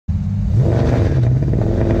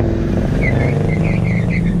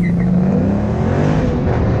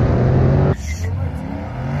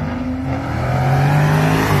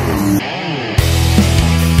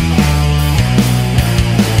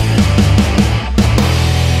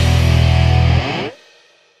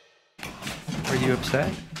you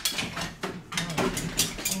upset?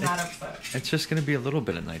 I'm not upset. It's just going to be a little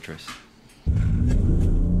bit of nitrous.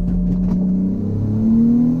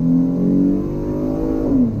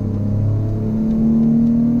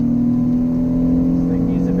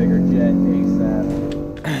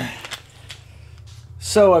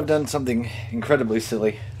 So I've done something incredibly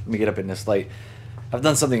silly. Let me get up in this light. I've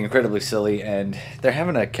done something incredibly silly, and they're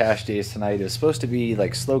having a cash days tonight. It was supposed to be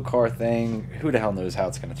like slow car thing. Who the hell knows how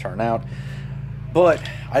it's going to turn out? But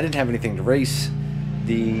I didn't have anything to race.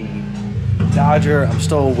 The Dodger, I'm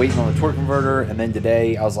still waiting on the torque converter. And then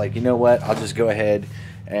today I was like, you know what? I'll just go ahead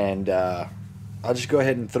and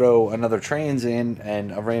throw another trans in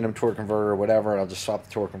and a random torque converter or whatever, and I'll just swap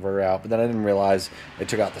the torque converter out. But then I didn't realize it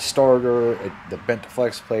took out the starter, the bent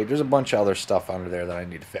flex plate. There's a bunch of other stuff under there that I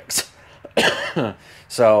need to fix.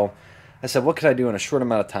 So I said, what could I do in a short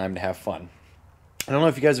amount of time to have fun? I don't know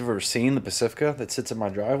if you guys have ever seen the Pacifica that sits in my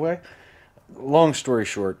driveway. Long story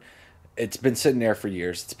short, it's been sitting there for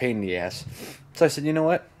years. It's a pain in the ass. So I said, you know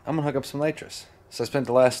what? I'm going to hook up some nitrous. So I spent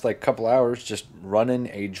the last couple hours just running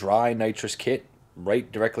a dry nitrous kit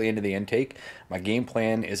right directly into the intake. My game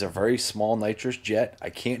plan is a very small nitrous jet. I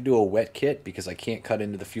can't do a wet kit because I can't cut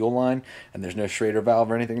into the fuel line and there's no Schrader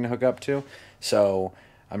valve or anything to hook up to. So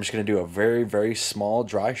I'm just going to do a very, very small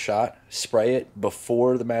dry shot, spray it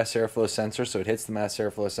before the mass airflow sensor so it hits the mass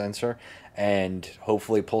airflow sensor, and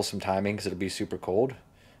hopefully pull some timing because it'll be super cold. And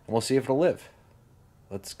we'll see if it'll live.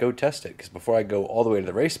 Let's go test it, because before I go all the way to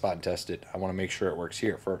the race spot and test it, I want to make sure it works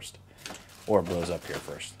here first. Or it blows up here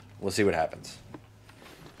first. We'll see what happens.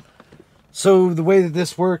 So the way that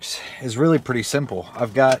this works is really pretty simple.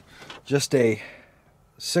 I've got just a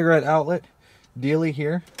cigarette outlet dealie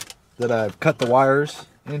here that I've cut the wires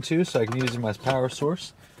into so I can use them as power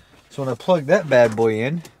source. So when I plug that bad boy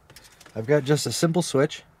in, I've got just a simple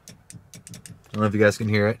switch. I don't know if you guys can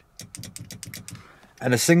hear it.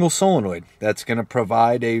 And a single solenoid that's going to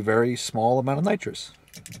provide a very small amount of nitrous.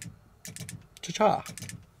 Cha-cha.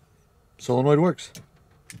 Solenoid works.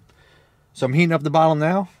 So I'm heating up the bottle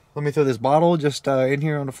now. Let me throw this bottle just in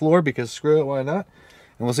here on the floor because screw it, why not?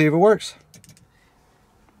 And we'll see if it works.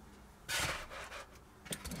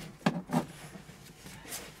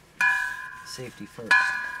 Safety first.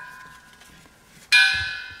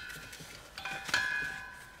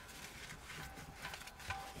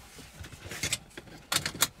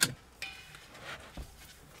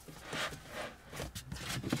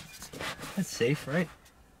 That's safe, right?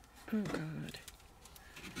 Oh, God.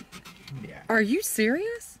 Yeah. Are you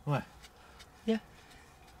serious? What? Yeah.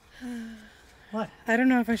 What? I don't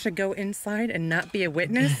know if I should go inside and not be a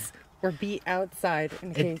witness or be outside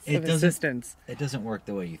in case of assistance. It doesn't work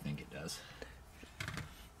the way you think it does.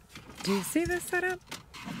 Do you see this setup?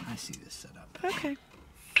 I see this setup. Okay.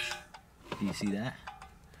 Do you see that?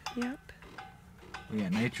 Yep. We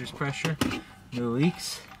got nitrous pressure, no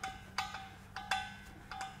leaks.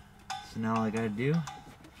 So now all I gotta do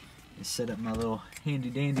is set up my little handy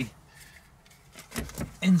dandy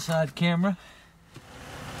inside camera.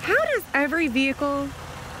 How does every vehicle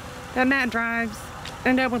that Matt drives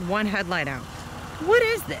end up with one headlight out? What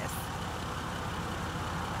is this?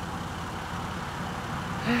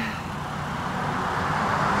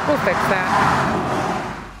 We'll fix that.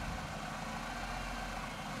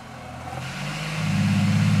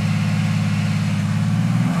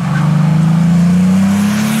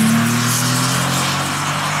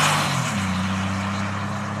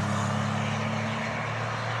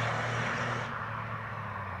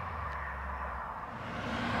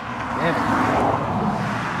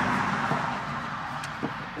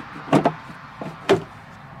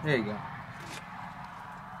 There you go.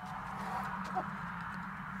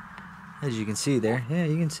 As you can see there, yeah,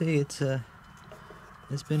 you can see it's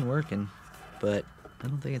been working, but I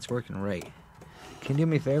don't think it's working right. Can you do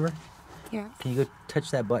me a favor? Yeah. Can you go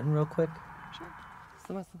touch that button real quick? Sure.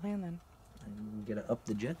 So what's the plan then? And you gotta up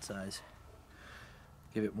the jet size.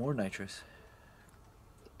 Give it more nitrous.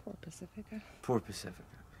 Poor Pacifica. Poor Pacifica.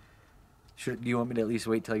 Do you want me to at least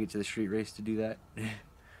wait till I get to the street race to do that?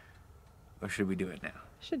 Or should we do it now?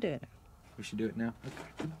 Should do it. We should do it now?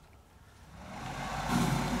 Okay.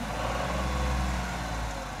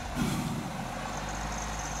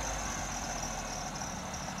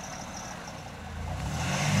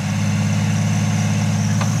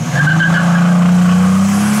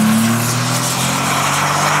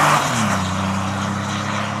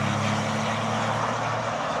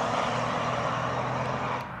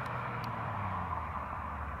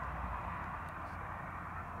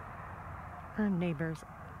 Our neighbors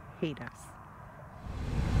hate us.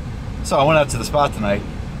 So I went out to the spot tonight,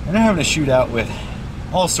 and they're having a shootout with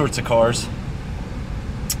all sorts of cars.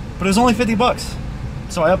 But it was only $50.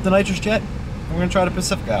 So I upped the nitrous jet, and we're gonna try the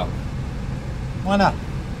Pacifica out. Why not?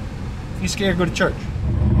 If you're scared, go to church.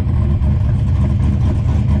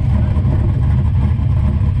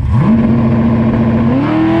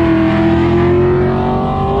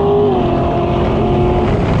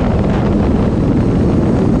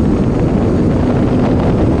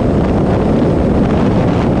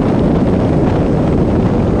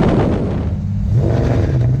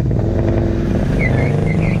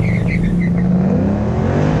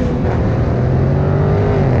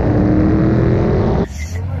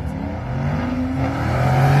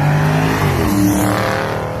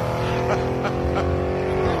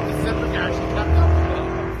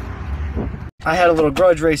 I had a little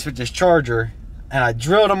grudge race with this Charger, and I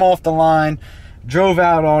drilled him off the line, drove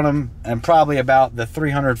out on him, and probably about the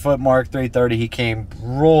 300-foot mark, 330, he came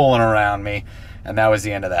rolling around me, and that was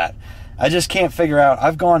the end of that. I just can't figure out,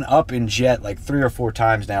 I've gone up in jet like 3 or 4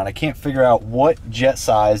 times now, and I can't figure out what jet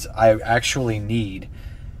size I actually need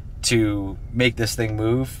to make this thing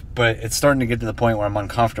move, but it's starting to get to the point where I'm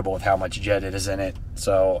uncomfortable with how much jet it is in it,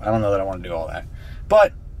 so I don't know that I want to do all that.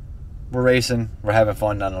 But we're racing, we're having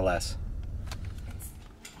fun nonetheless.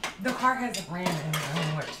 The car hasn't ran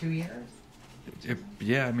in, what, 2 years?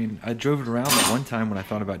 Yeah, I mean, I drove it around that one time when I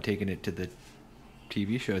thought about taking it to the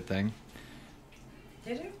TV show thing.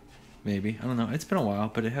 Did you? Maybe. I don't know. It's been a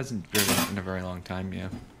while, but it hasn't driven in a very long time, yeah.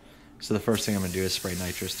 So the first thing I'm going to do is spray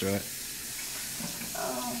nitrous through it.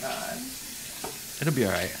 Oh, God. It'll be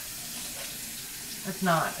alright. It's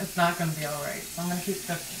not. It's not going to be alright. So I'm going to keep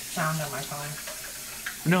the sound on my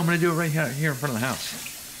phone. No, I'm going to do it right here in front of the house.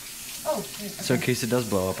 Oh, okay. So in case it does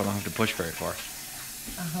blow up, I don't have to push very far.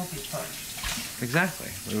 I hope you push. Exactly.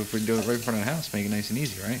 If we do it right in front of the house, make it nice and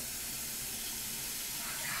easy, right?